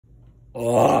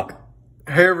Ugh.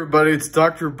 Hey everybody, it's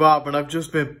Dr. Bob, and I've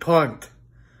just been punked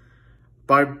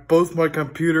by both my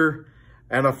computer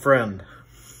and a friend.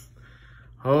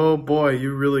 Oh boy,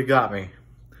 you really got me.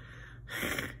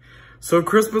 So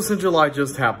Christmas in July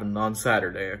just happened on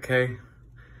Saturday, okay?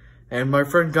 And my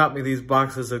friend got me these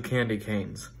boxes of candy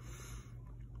canes.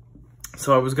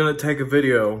 So I was gonna take a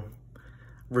video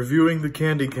reviewing the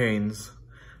candy canes.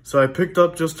 So I picked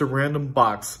up just a random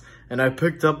box, and I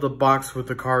picked up the box with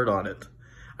the card on it.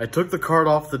 I took the card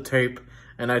off the tape,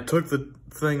 and I took the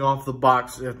thing off the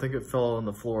box. I think it fell on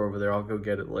the floor over there. I'll go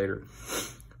get it later.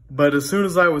 But as soon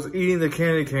as I was eating the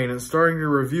candy cane and starting to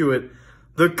review it,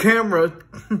 the camera,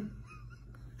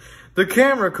 the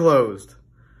camera closed.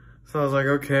 So I was like,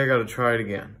 okay, I gotta try it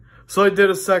again. So I did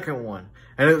a second one,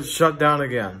 and it shut down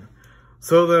again.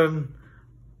 So then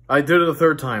I did it a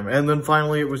third time, and then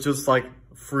finally it was just like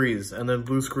freeze, and then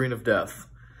blue screen of death.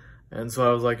 And so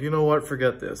I was like, you know what,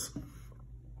 forget this.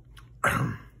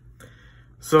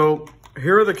 So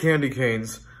here are the candy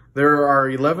canes. There are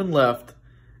 11 left,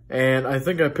 and I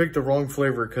think I picked the wrong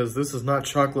flavor because this is not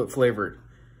chocolate flavored.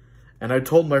 And I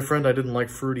told my friend I didn't like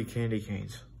fruity candy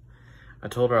canes. I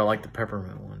told her I liked the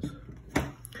peppermint ones.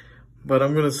 But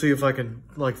I'm gonna see if I can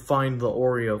like find the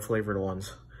Oreo flavored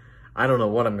ones. I don't know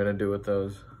what I'm gonna do with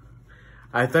those.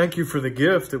 I thank you for the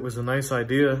gift. It was a nice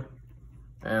idea,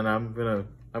 and I'm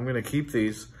gonna keep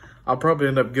these. I'll probably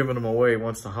end up giving them away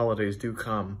once the holidays do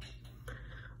come.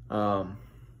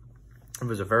 It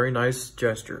was a very nice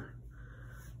gesture,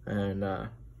 and now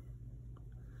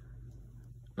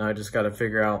I just got to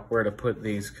figure out where to put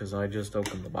these because I just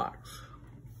opened the box.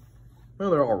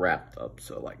 Well, they're all wrapped up,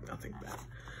 so like nothing bad.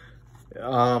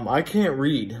 I can't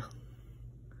read,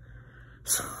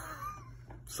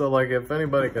 so like if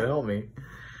anybody could help me.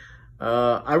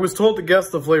 I was told to guess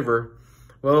the flavor.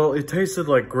 Well, it tasted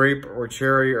like grape or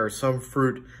cherry or some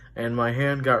fruit, and my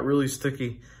hand got really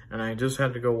sticky, and I just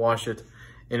had to go wash it.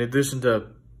 In addition to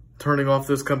turning off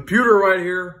this computer right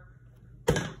here.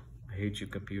 I hate you,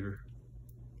 computer.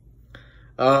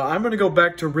 I'm gonna go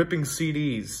back to ripping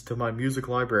CDs to my music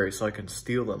library so I can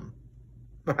steal them.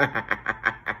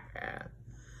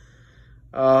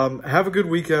 Have a good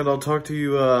weekend. I'll talk to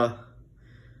you, I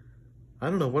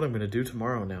don't know what I'm gonna do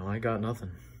tomorrow now. I got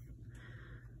nothing.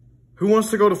 Who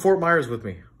wants to go to Fort Myers with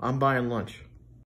me? I'm buying lunch.